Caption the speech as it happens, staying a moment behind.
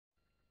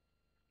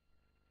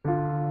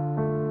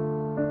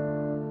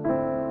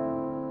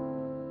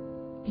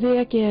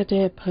Sehr geehrter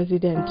Herr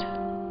Präsident,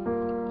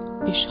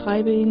 ich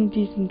schreibe Ihnen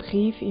diesen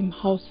Brief im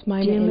Haus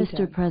meiner Dear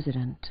Eltern. Mr.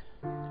 President,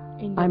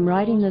 I'm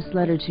writing this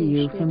letter to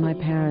you from my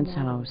parents'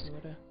 house,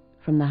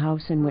 from the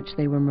house in which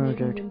they were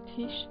murdered.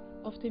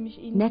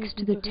 Next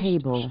to the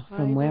table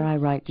from where I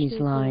write these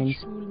lines,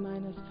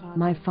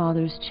 my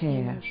father's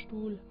chair,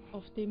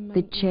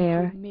 the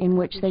chair in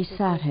which they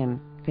sat him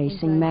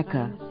facing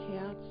Mecca,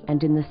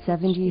 and in the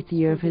 70th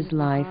year of his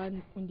life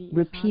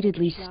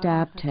repeatedly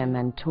stabbed him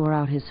and tore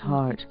out his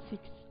heart,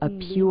 a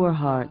pure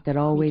heart that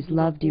always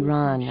loved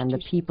Iran and the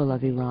people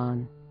of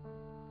Iran.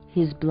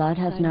 His blood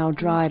has now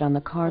dried on the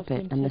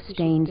carpet and the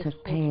stains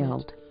have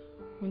paled.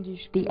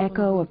 The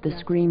echo of the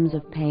screams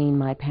of pain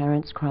my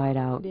parents cried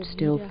out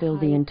still fill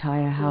the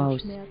entire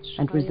house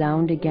and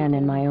resound again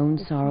in my own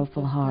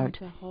sorrowful heart.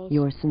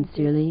 Yours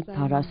sincerely,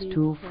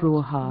 Parvaneh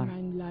Forouhar.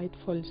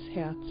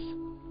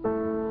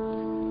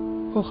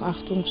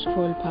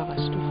 Hochachtungsvoll,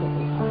 Parvaneh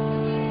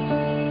Forouhar.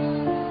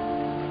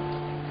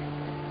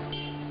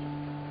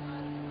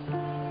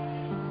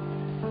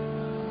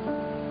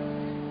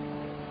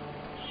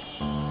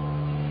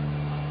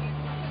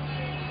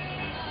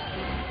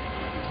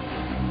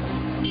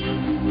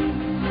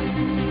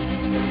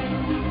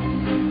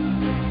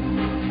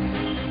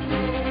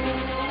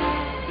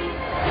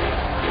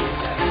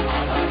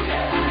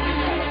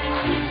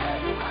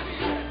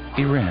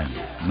 Iran,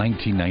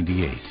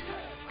 1998.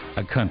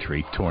 A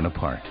country torn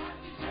apart.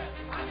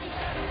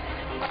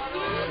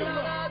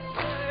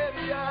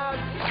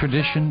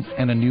 Tradition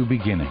and a new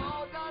beginning.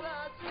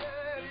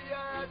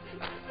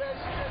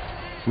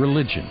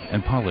 Religion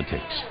and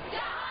politics.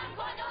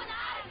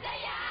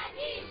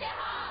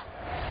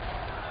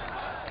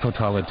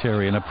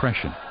 Totalitarian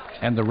oppression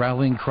and the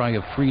rallying cry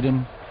of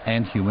freedom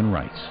and human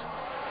rights.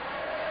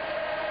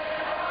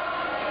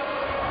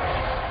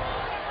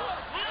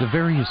 The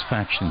various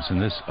factions in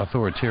this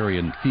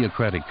authoritarian,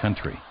 theocratic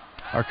country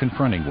are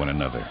confronting one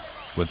another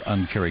with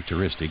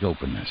uncharacteristic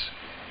openness.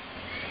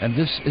 And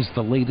this is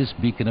the latest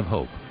beacon of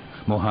hope,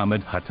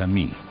 Mohammad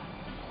Khatami.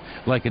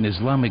 Like an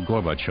Islamic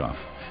Gorbachev,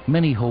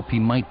 many hope he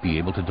might be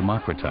able to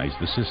democratize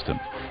the system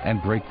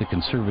and break the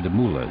conservative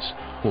mullahs'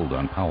 hold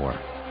on power.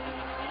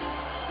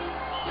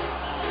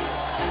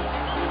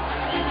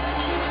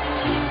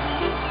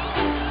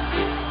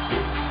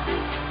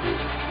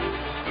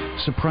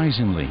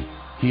 Surprisingly,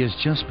 he has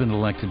just been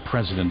elected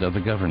president of the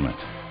government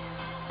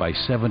by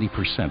 70%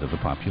 of the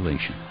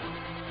population.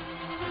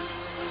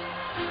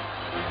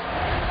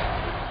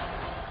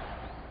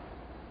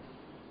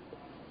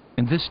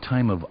 In this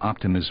time of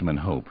optimism and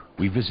hope,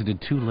 we visited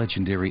two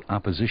legendary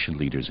opposition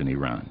leaders in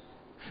Iran,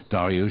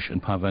 Daryush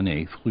and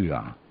Parvaneh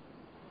Forouhar.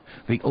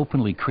 They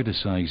openly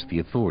criticized the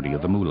authority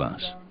of the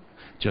mullahs,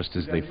 just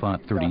as they fought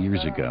 30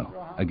 years ago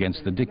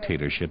against the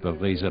dictatorship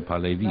of Reza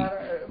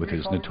Pahlavi with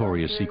his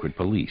notorious secret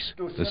police,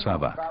 the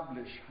Savak.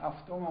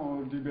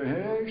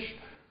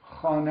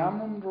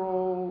 خانمون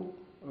رو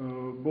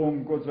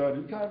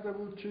بمبگذاری کرده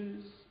بود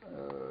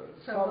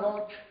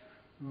ساواک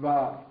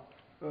و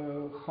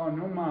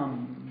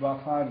خانومم و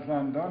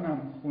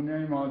فرزندانم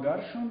خونه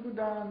مادرشون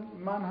بودن.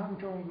 من هم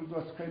که اون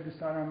روزا خیلی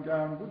سرم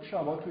گرم بود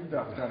شبا توی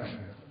دفترم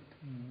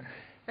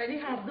ولی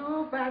هر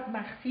دو بعد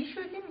مخفی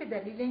شدیم به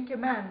دلیل اینکه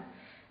من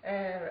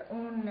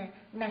اون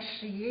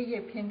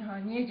نشریه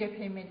پنهانی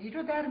جبهه ملی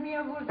رو در می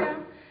آوردم،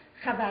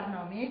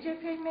 خبرنامه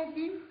جبهه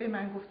ملی. به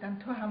من گفتن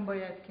تو هم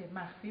باید که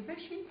مخفی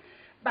بشی.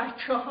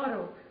 بچه ها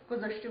رو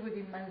گذاشته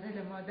بودیم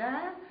منزل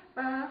مادر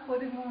و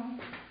خودمون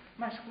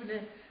مشغول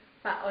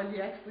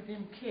فعالیت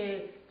بودیم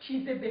که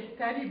چیز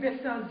بهتری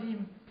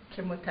بسازیم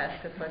که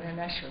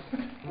متاسفانه نشد.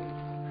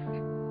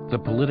 The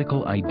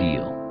political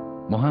ideal.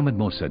 Mohammad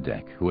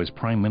Mossadegh, who was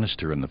prime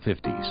minister in the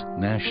 50s,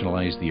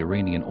 nationalized the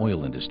Iranian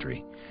oil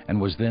industry and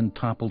was then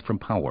toppled from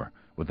power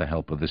with the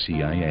help of the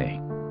CIA.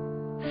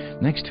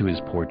 Next to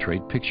his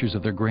portrait, pictures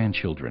of their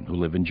grandchildren who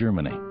live in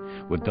Germany,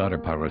 with daughter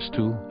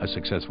Parvaneh, a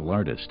successful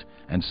artist,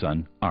 and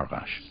son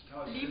Argash.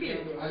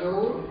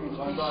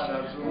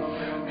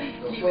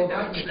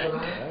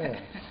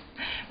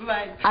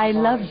 I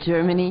love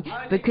Germany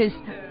because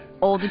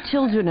all the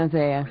children are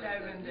there.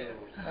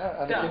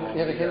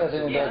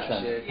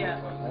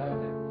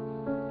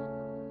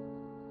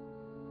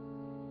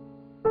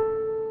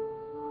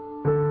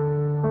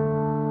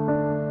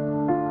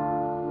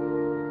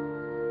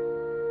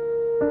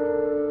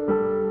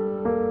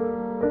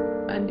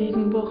 An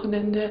diesem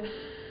Wochenende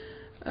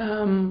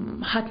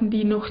hatten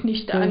die noch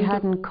nicht They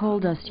hadn't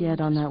called us yet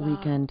on that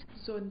weekend.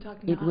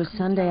 It was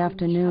Sunday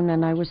afternoon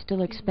and I was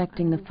still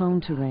expecting the phone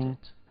to ring.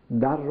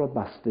 در را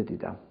بسته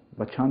دیدم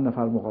و چند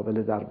نفر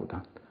مقابل در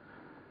بودن.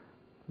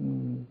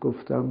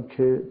 گفتم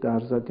که در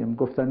زدیم،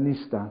 گفتن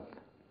نیستند.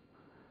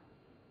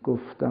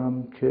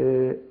 گفتم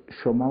که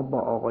شما با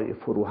آقای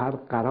فروهر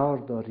قرار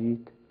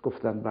دارید؟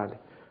 گفتن بله.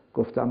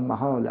 گفتم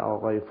محال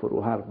آقای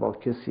فروهر با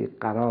کسی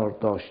قرار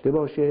داشته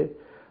باشه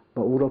و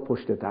او را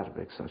پشت در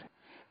بگذاره.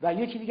 و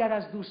یکی دیگر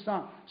از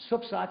دوستان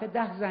صبح ساعت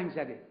 10 زنگ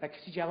زده و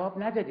کسی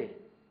جواب نداده.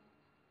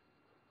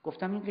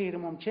 گفتم این غیر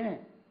ممکنه،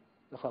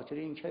 به خاطر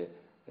اینکه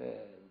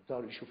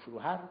داریوش و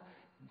فروهر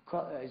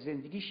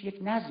زندگیش یک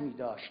نظمی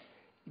داشت،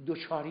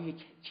 دوچاری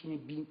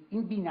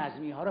این بی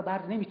نظمی ها رو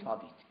بر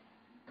نمیتابید.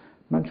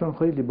 من چون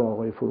خیلی با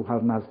آقای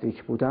فروهر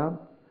نزدیک بودم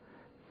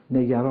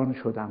نگران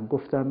شدم،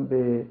 گفتم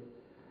به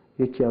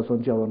یکی از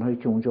اون جوانهایی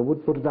که اونجا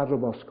بود برو در رو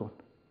باز کن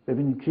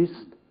ببینیم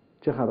چیست،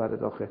 چه خبره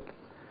داخل.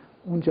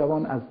 اون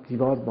جوان از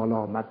دیوار بالا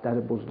آمد، در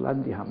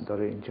بزرگی هم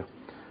داره اینجا،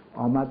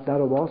 آمد در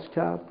رو باز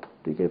کرد،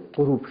 دیگه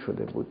غروب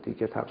شده بود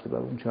دیگه، تقریبا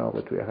اون چراغ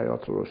توی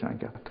حیاط رو روشن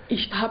کرد.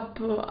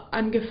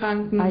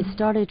 I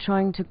started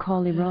trying to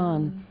call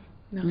Iran,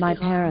 my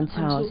parents'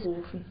 house.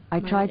 I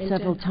tried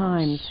several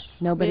times.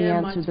 Nobody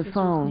answered the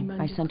phone.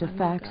 I sent a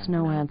fax,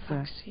 no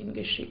answer.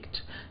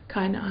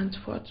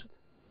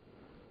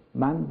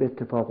 من به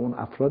اتفاق اون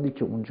افرادی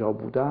که اونجا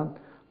بودن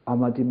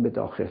آمدیم به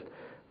داخل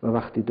و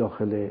وقتی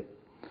داخل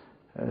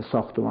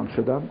ساختمان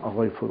شدم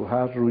آقای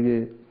فروهر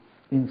روی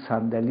این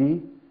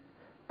صندلی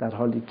در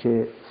حالی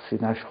که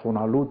سینه‌اش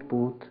خونالود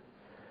بود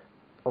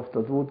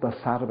افتاده بود و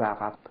سر به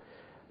عقب.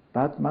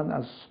 بعد من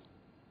از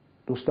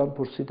دوستان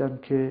پرسیدم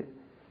که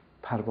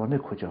پروانه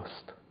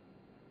کجاست؟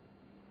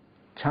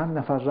 چند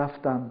نفر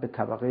رفتن به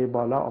طبقه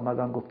بالا،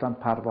 آمدن گفتن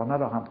پروانه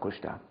را هم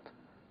کشتند.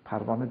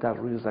 پروانه در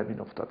روی زمین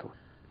افتاده بود.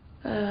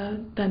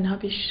 Dann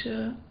habe ich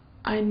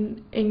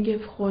einen engen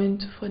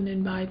Freund von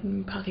den beiden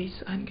in Paris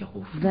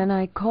angerufen. Then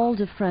I called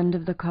a friend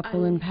of the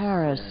couple in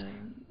Paris.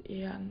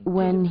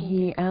 When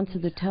he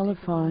answered the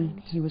telephone,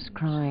 he was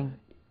crying.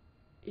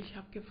 Ich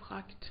habe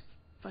gefragt,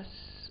 was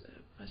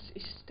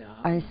ist da?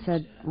 I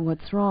said,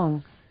 what's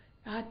wrong?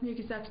 Hat mir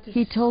gesagt,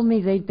 He told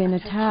me they'd been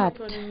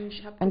attacked,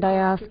 and I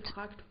asked,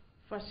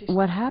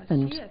 what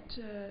happened?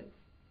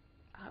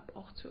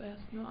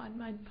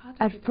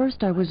 At first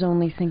I was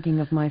only thinking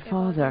of my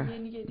father,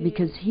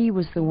 because he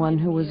was the one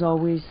who was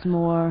always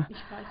more...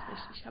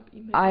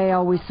 I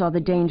always saw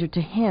the danger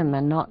to him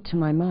and not to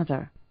my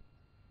mother.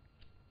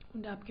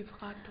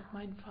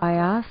 I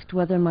asked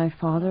whether my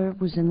father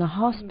was in the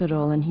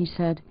hospital, and he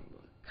said,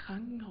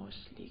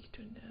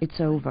 it's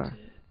over.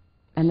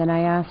 And then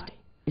I asked,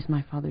 is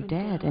my father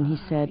dead? And he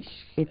said,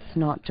 it's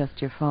not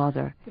just your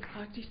father.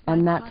 And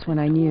that's when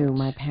I knew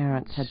my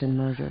parents had been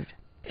murdered.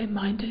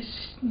 Meinte, es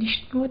ist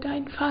nicht nur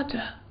dein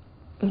Vater.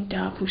 Und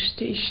da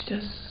wusste ich,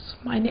 dass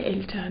meine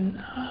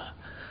Eltern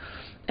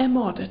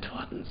ermordet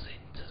worden sind.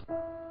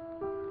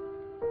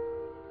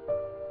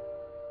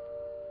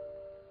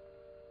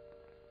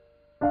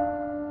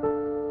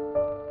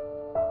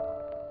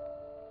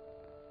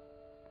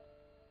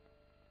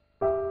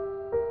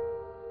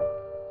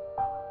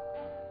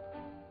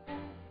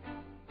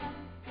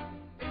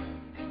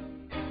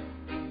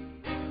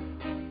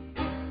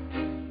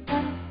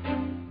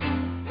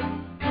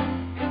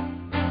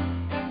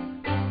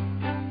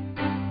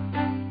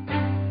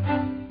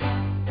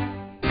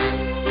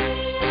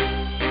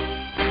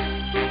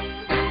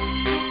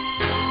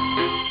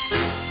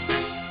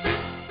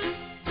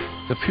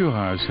 The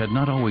Forouhars had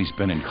not always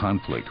been in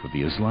conflict with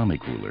the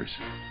Islamic rulers.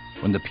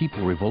 When the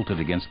people revolted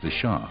against the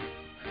Shah,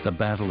 the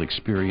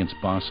battle-experienced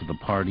boss of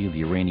the party of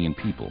the Iranian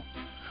people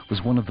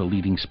was one of the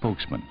leading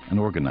spokesmen and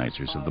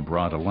organizers of the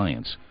broad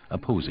alliance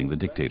opposing the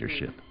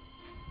dictatorship.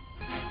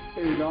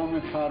 اعلام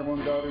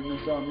فرماندار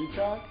نظامی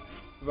کرد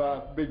و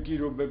به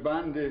گیر و به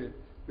بند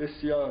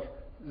بسیار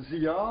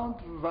زیاد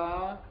و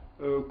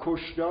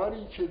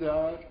کشتاری که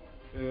در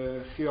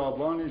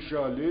خیابان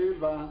ژاله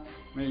و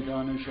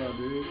میدان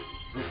ژاله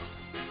رخ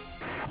داد.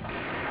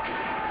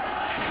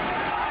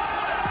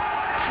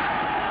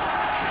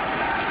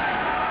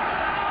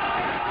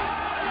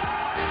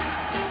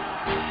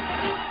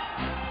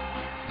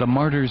 The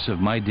martyrs of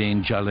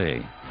Maidan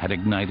Jaleh had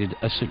ignited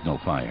a signal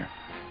fire.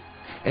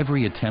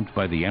 Every attempt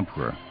by the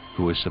emperor,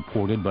 who was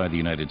supported by the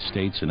United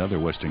States and other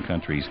Western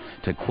countries,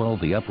 to quell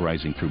the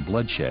uprising through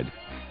bloodshed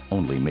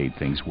only made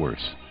things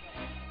worse.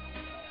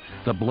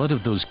 The blood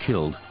of those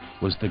killed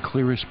was the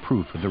clearest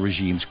proof of the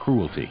regime's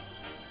cruelty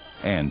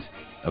and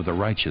of the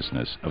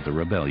righteousness of the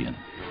rebellion.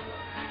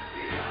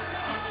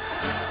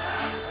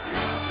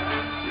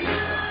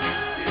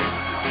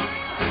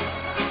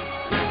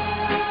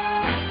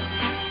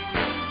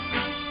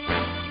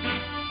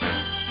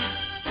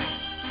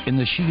 In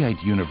the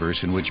Shiite universe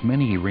in which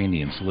many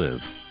Iranians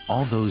live,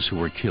 all those who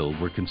were killed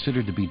were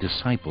considered to be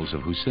disciples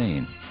of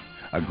Hussein,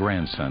 a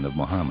grandson of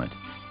Muhammad,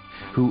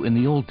 who in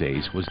the old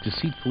days was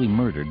deceitfully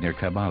murdered near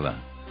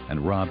Kabbalah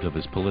and robbed of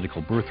his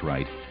political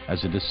birthright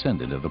as a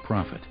descendant of the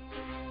Prophet.